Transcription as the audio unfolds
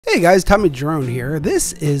Hey guys, Tommy Drone here.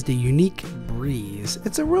 This is the Yuneec Breeze.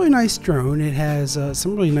 It's a really nice drone. It has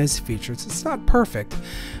some really nice features. It's not perfect,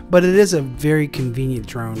 but it is a very convenient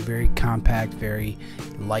drone, very compact, very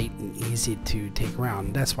light and easy to take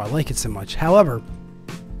around. That's why I like it so much. However,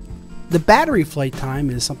 the battery flight time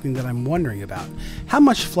is something that I'm wondering about. How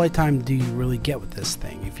much flight time do you really get with this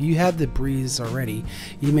thing? If you have the Breeze already,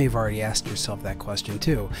 you may have already asked yourself that question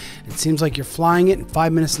too. It seems like you're flying it and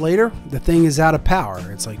 5 minutes later, the thing is out of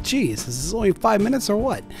power. It's like, geez, this is only 5 minutes or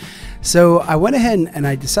what? So I went ahead and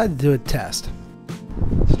I decided to do a test.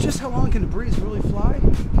 So just how long can the Breeze really fly?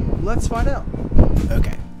 Let's find out.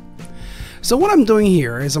 Okay. So what I'm doing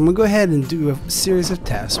here is I'm going to go ahead and do a series of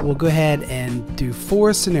tests. We'll go ahead and do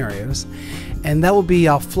 4 scenarios, and that will be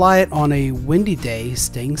I'll fly it on a windy day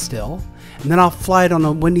staying still, and then I'll fly it on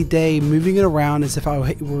a windy day moving it around as if I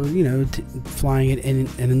were flying it in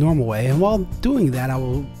a normal way. And while doing that, I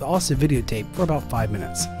will also videotape for about 5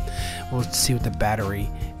 minutes. We'll see what the battery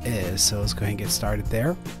is. So let's go ahead and get started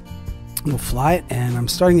there. We'll fly it, and I'm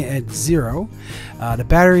starting it at 0. The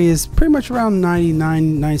battery is pretty much around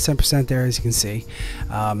 97% there, as you can see,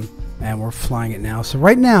 and we're flying it now. So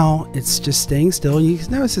right now it's just staying still, and you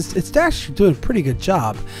can notice it's actually doing a pretty good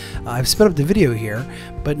job. I've sped up the video here,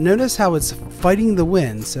 but notice how it's fighting the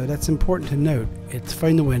wind, so that's important to note. It's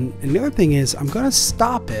fighting the wind. And the other thing is I'm going to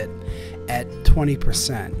stop it at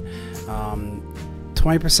 20%.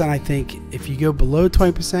 20%, I think if you go below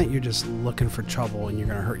 20%, you're just looking for trouble and you're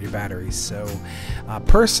going to hurt your batteries. So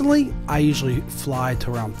personally, I usually fly to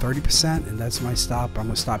around 30%, and that's my stop. I'm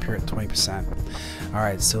going to stop here at 20%. All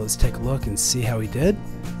right, so let's take a look and see how we did.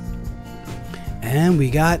 And we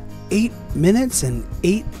got 8 minutes and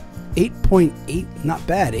 8.8, not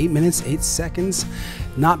bad. 8 minutes, 8 seconds.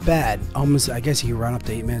 Not bad. Almost, I guess you can run up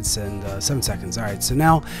to 8 minutes and 7 seconds. Alright, so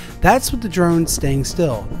now that's with the drone staying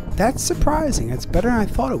still. That's surprising. That's better than I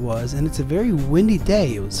thought it was, and it's a very windy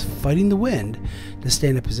day. It was fighting the wind to stay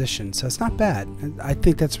in a position, so it's not bad. I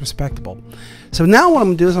think that's respectable. So now what I'm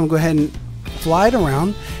going to do is I'm going to go ahead and fly it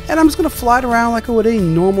around, and I'm just going to fly it around like I would any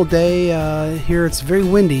normal day. Here it's very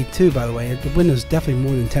windy too, by the way. The wind is definitely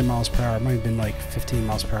more than 10 miles per hour. It might have been like 15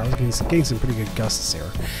 miles per hour. I was getting some pretty good gusts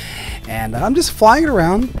here. And I'm just flying it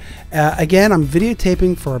around. Again, I'm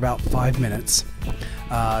videotaping for about 5 minutes.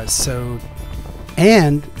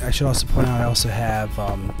 And I should also point out I also have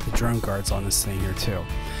the drone guards on this thing here too.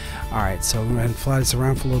 Alright, so I'm going to fly this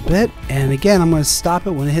around for a little bit. And again, I'm going to stop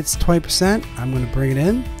it when it hits 20%. I'm going to bring it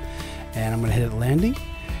in, and I'm going to hit it landing.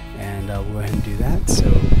 And we'll go ahead and do that. So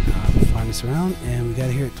flying this around, and we got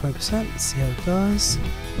it here at 20%. Let's see how it does.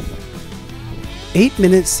 8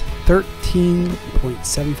 minutes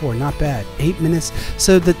 13.74, not bad. 8 minutes.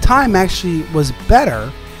 So the time actually was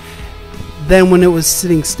better than when it was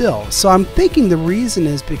sitting still. So I'm thinking the reason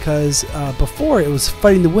is because before it was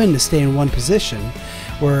fighting the wind to stay in one position,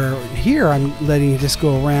 where here I'm letting it just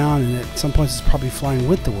go around, and at some points it's probably flying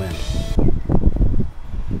with the wind.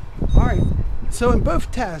 Alright, so in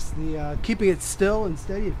both tests, the keeping it still and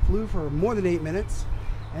steady, it flew for more than 8 minutes.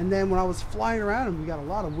 And then when I was flying around, and we got a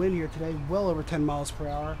lot of wind here today, well over 10 miles per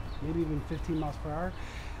hour, maybe even 15 miles per hour,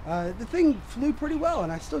 the thing flew pretty well,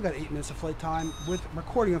 and I still got 8 minutes of flight time with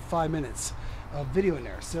recording of 5 minutes of video in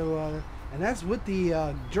there. So, and that's with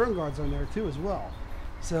the drone guards on there too as well.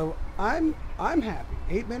 So I'm happy.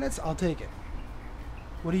 8 minutes, I'll take it.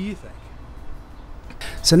 What do you think?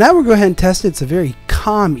 So now we'll go ahead and test it. It's a very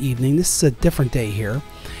calm evening. This is a different day here,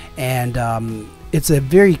 and it's a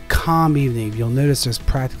very calm evening. You'll notice there's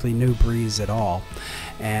practically no breeze at all.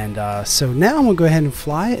 And so now I'm going to go ahead and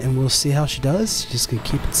fly it, and we'll see how she does. Just going to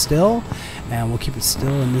keep it still, and we'll keep it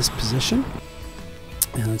still in this position.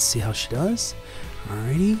 And let's see how she does.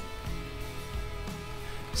 Alrighty.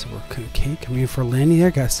 So we're coming in for a landing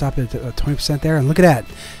there. Got to stop it at 20% there. And look at that.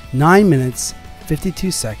 9 minutes,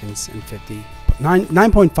 52 seconds, and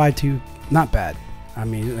 9.52. Not bad. I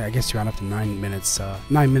mean, I guess you're on up to 9 minutes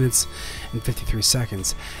and 53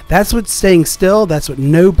 seconds. That's with staying still. That's with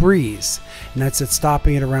no breeze, and that's at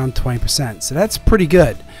stopping it around 20%. So that's pretty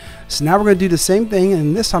good. So now we're going to do the same thing,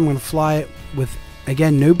 and this time I'm going to fly it with,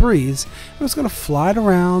 again, no breeze. I'm just going to fly it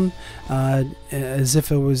around as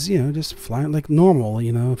if it was, just flying like normal.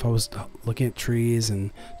 If I was looking at trees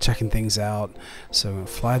and checking things out. So I'm going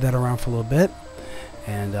to fly that around for a little bit,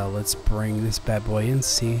 and let's bring this bad boy in,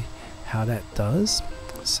 see how that does.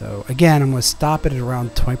 So again, I'm going to stop it at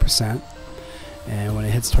around 20%, and when it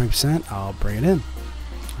hits 20%, I'll bring it in.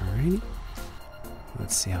 Alrighty,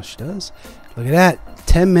 let's see how she does. Look at that,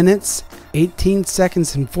 10 minutes, 18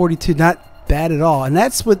 seconds, and 42. Not bad at all, and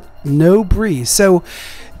that's with no breeze. So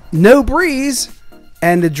no breeze,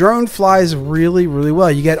 And the drone flies really, really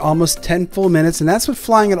well. You get almost 10 full minutes, and that's with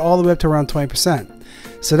flying it all the way up to around 20%.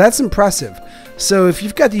 So that's impressive. So if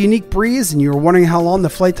you've got the Yuneec Breeze and you're wondering how long the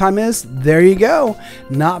flight time is, there you go.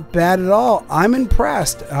 Not bad at all. I'm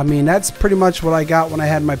impressed. I mean, that's pretty much what I got when I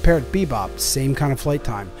had my Parrot Bebop. Same kind of flight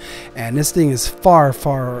time. And this thing is far,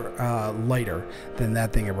 far lighter than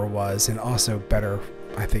that thing ever was, and also better.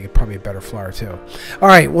 I think it's probably a better flyer too. All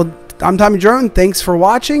right, well, I'm Tommy Drone. Thanks for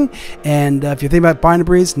watching. And if you're thinking about buying a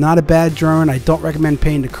Breeze, not a bad drone. I don't recommend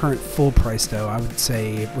paying the current full price though. I would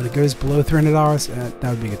say when it goes below $300, that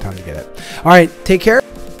would be a good time to get it. All right, take care.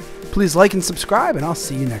 Please like and subscribe, and I'll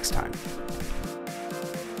see you next time.